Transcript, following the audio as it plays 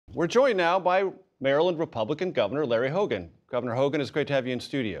We're joined now by Maryland Republican Governor Larry Hogan. Governor Hogan, it's great to have you in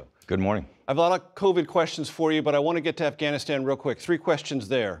studio. Good morning. I have a lot of COVID questions for you, but I want to get to Afghanistan real quick. 3 questions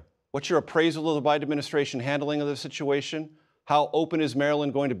there. What's your appraisal of the Biden administration handling of the situation? How open is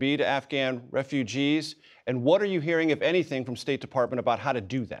Maryland going to be to Afghan refugees? And what are you hearing, if anything, from State Department about how to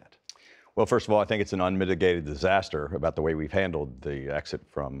do that? Well, first of all, I think it's an unmitigated disaster about the way we've handled the exit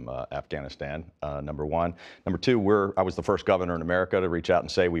from Afghanistan, number one. Number two, I was the first governor in America to reach out and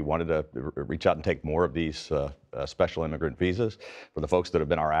say we wanted to reach out and take more of these special immigrant visas for the folks that have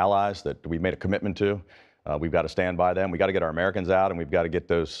been our allies that we made a commitment to. We've got to stand by them. We've got to get our Americans out, and we've got to get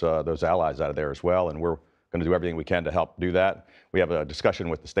those allies out of there as well. And we're going to do everything we can to help do that. We have a discussion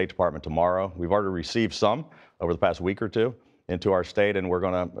with the State Department tomorrow. We've already received some over the past week or two into our state, and we're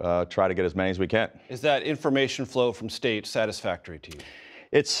going to try to get as many as we can. Is that information flow from state satisfactory to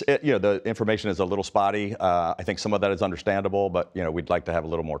you? The information is a little spotty. I think some of that is understandable, but we'd like to have a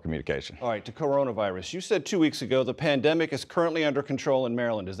little more communication. All right, to coronavirus. You said 2 weeks ago the pandemic is currently under control in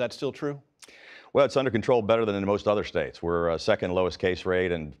Maryland. Is that still true? Well, it's under control better than in most other states. We're second lowest case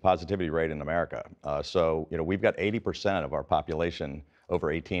rate and positivity rate in America. So we've got 80% of our population over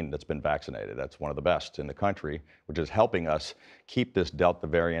 18 that's been vaccinated. That's one of the best in the country, which is helping us keep this Delta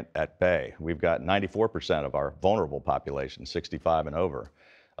variant at bay. We've got 94% of our vulnerable population, 65 and over.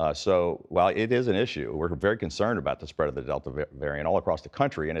 So while it is an issue, we're very concerned about the spread of the Delta variant all across the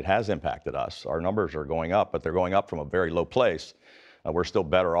country, and it has impacted us. Our numbers are going up, but they're going up from a very low place. We're still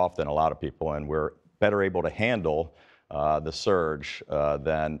better off than a lot of people, and we're better able to handle the surge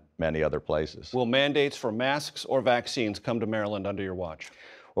than many other places. Will mandates for masks or vaccines come to Maryland under your watch?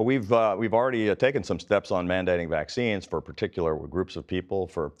 Well, we've already taken some steps on mandating vaccines for particular groups of people.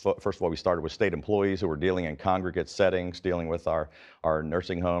 First of all, we started with state employees who were dealing in congregate settings, dealing with our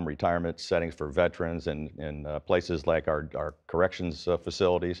nursing home retirement settings for veterans and in places like our corrections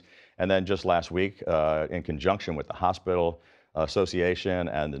facilities. And then just last week, in conjunction with the hospital Association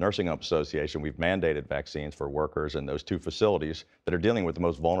and the Nursing Home Association, we've mandated vaccines for workers in those 2 facilities that are dealing with the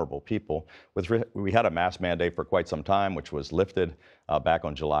most vulnerable people. We had a mask mandate for quite some time, which was lifted back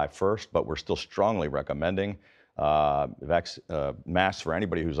on July 1st, but we're still strongly recommending masks for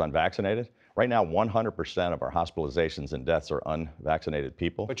anybody who's unvaccinated. Right now, 100% of our hospitalizations and deaths are unvaccinated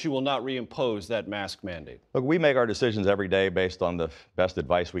people. But you will not reimpose that mask mandate? Look, we make our decisions every day based on the best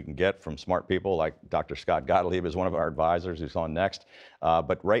advice we can get from smart people, like Dr. Scott Gottlieb is one of our advisors who's on next.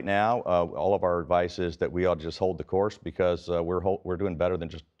 But right now, all of our advice is that we ought to just hold the course because we're doing better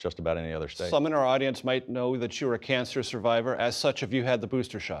than just about any other state. Some in our audience might know that you're a cancer survivor. As such, have you had the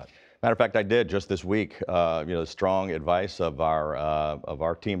booster shot? Matter of fact, I did just this week. Strong advice of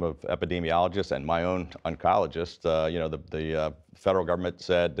our team of epidemiologists and my own oncologist. The federal government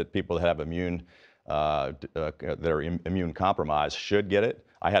said that people that have that are immune compromised should get it.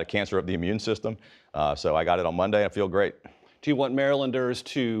 I had a cancer of the immune system, so I got it on Monday. I feel great. Do you want Marylanders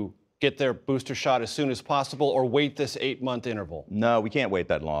to get their booster shot as soon as possible or wait this 8-month interval? No, we can't wait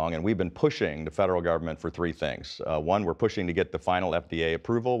that long, and we've been pushing the federal government for 3 things. One, we're pushing to get the final FDA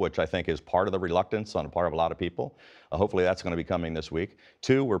approval, which I think is part of the reluctance on the part of a lot of people. Hopefully that's going to be coming this week.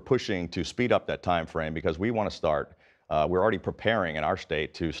 2, we're pushing to speed up that time frame because we want to start. We're already preparing in our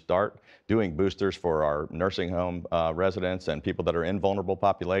state to start doing boosters for our nursing home residents and people that are in vulnerable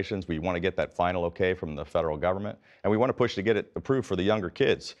populations. We want to get that final okay from the federal government, and we want to push to get it approved for the younger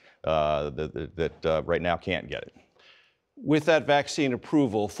kids that right now can't get it. With that vaccine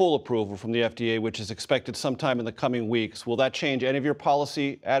approval, full approval from the FDA, which is expected sometime in the coming weeks, will that change any of your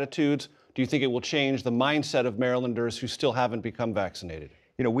policy attitudes? Do you think it will change the mindset of Marylanders who still haven't become vaccinated?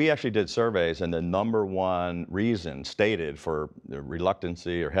 We actually did surveys, and the number one reason stated for the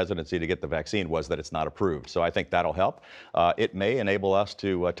reluctancy or hesitancy to get the vaccine was that it's not approved. So I think that'll help. It may enable us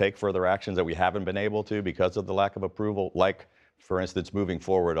to take further actions that we haven't been able to because of the lack of approval, like, for instance, moving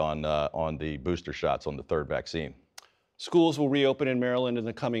forward on the booster shots on the 3rd vaccine. Schools will reopen in Maryland in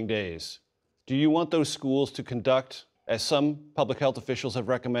the coming days. Do you want those schools to conduct, as some public health officials have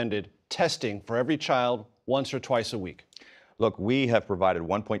recommended, testing for every child once or twice a week? Look, we have provided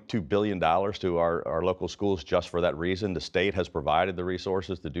 $1.2 billion to our local schools just for that reason. The state has provided the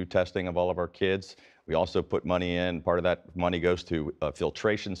resources to do testing of all of our kids. We also put money in. Part of that money goes to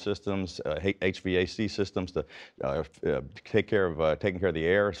filtration systems, HVAC systems to taking care of the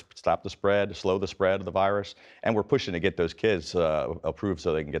air, stop the spread, slow the spread of the virus. And we're pushing to get those kids approved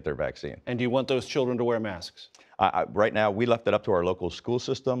so they can get their vaccine. And do you want those children to wear masks? Right now, we left it up to our local school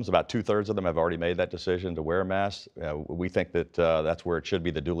systems. About 2/3 of them have already made that decision to wear masks. We think that that's where it should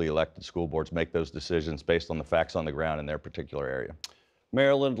be. The duly elected school boards make those decisions based on the facts on the ground in their particular area.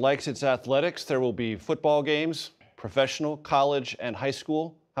 Maryland likes its athletics. There will be football games, professional, college, and high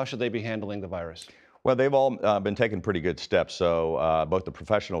school. How should they be handling the virus? Well, they've all been taking pretty good steps. So both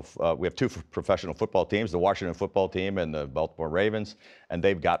the we have two professional football teams, the Washington football team and the Baltimore Ravens, and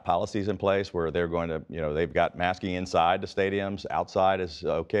they've got policies in place where they're going to, they've got masking inside the stadiums. Outside is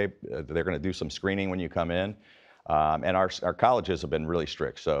okay. They're going to do some screening when you come in. And our colleges have been really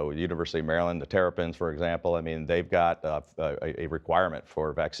strict. So the University of Maryland, the Terrapins, for example, I mean, they've got a requirement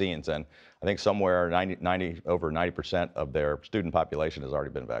for vaccines. And I think somewhere over 90% of their student population has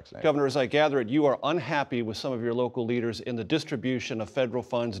already been vaccinated. Governor, as I gather it, you are unhappy with some of your local leaders in the distribution of federal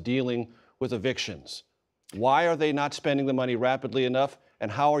funds dealing with evictions. Why are they not spending the money rapidly enough,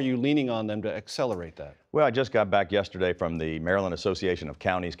 and how are you leaning on them to accelerate that? Well, I just got back yesterday from the Maryland Association of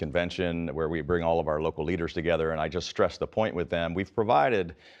Counties convention, where we bring all of our local leaders together, and I just stressed the point with them. We've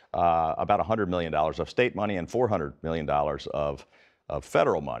provided about $100 million of state money and $400 million of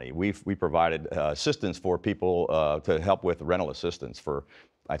federal money. We provided assistance for people to help with rental assistance for,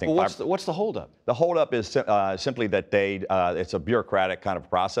 I think. Well, what's the holdup? The holdup is simply that it's a bureaucratic kind of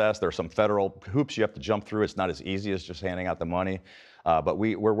process. There's some federal hoops you have to jump through. It's not as easy as just handing out the money. But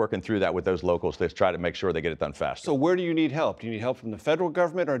we're working through that with those locals to try to make sure they get it done faster. So where do you need help? Do you need help from the federal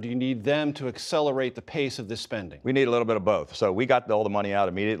government, or do you need them to accelerate the pace of this spending? We need a little bit of both. So we got all the money out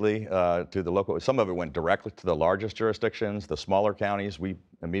immediately to the local. Some of it went directly to the largest jurisdictions. The smaller counties, we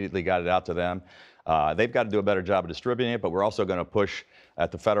immediately got it out to them. They've got to do a better job of distributing it, but we're also going to push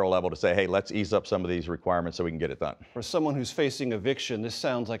at the federal level to say, hey, let's ease up some of these requirements so we can get it done. For someone who's facing eviction, this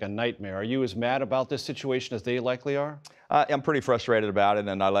sounds like a nightmare. Are you as mad about this situation as they likely are? I'm pretty frustrated about it,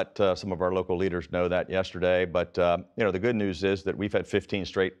 and I let some of our local leaders know that yesterday. But the good news is that we've had 15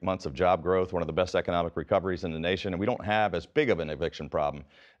 straight months of job growth, one of the best economic recoveries in the nation, and we don't have as big of an eviction problem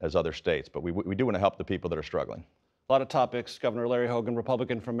as other states. But we do want to help the people that are struggling. A lot of topics. Governor Larry Hogan,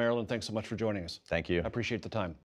 Republican from Maryland, thanks so much for joining us. Thank you. I appreciate the time.